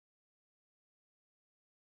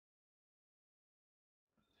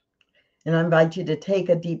And I invite you to take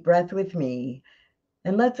a deep breath with me,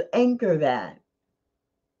 and let's anchor that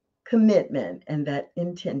commitment and that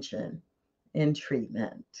intention in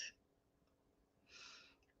treatment.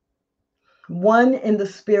 One, in the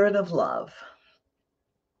spirit of love.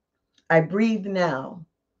 I breathe now,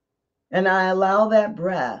 and I allow that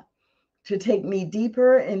breath to take me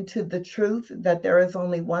deeper into the truth that there is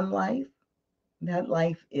only one life. That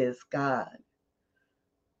life is God.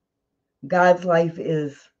 God's life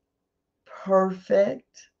is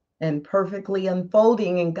perfect and perfectly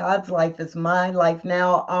unfolding, and God's life is my life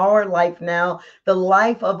now, our life now, the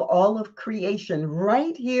life of all of creation,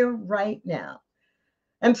 right here, right now.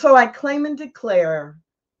 And so I claim and declare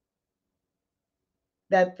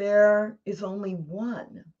that there is only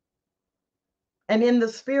one. And in the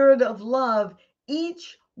spirit of love,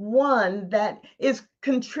 each one that is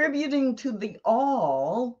contributing to the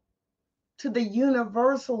all, to the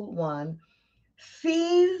universal one,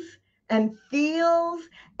 sees and feels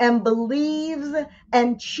and believes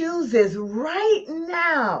and chooses right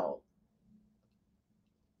now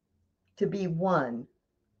to be one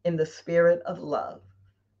in the spirit of love,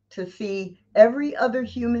 to see every other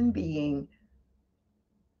human being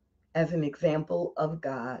as an example of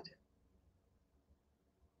God.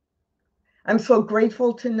 I'm so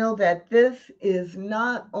grateful to know that this is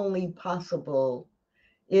not only possible,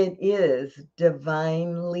 it is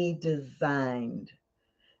divinely designed.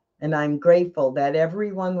 And I'm grateful that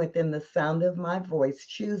everyone within the sound of my voice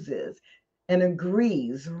chooses and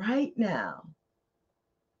agrees right now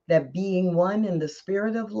that being one in the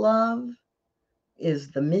spirit of love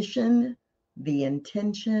is the mission, the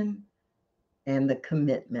intention, and the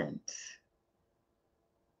commitment.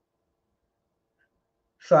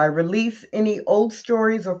 So I release any old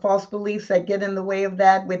stories or false beliefs that get in the way of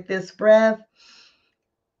that with this breath.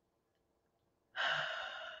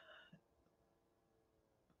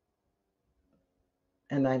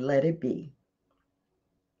 And I let it be.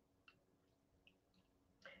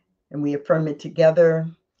 And we affirm it together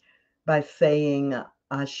by saying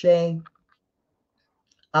Ashe,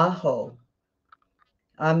 Aho,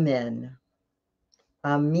 Amen,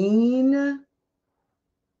 Amin,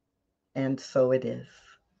 and so it is.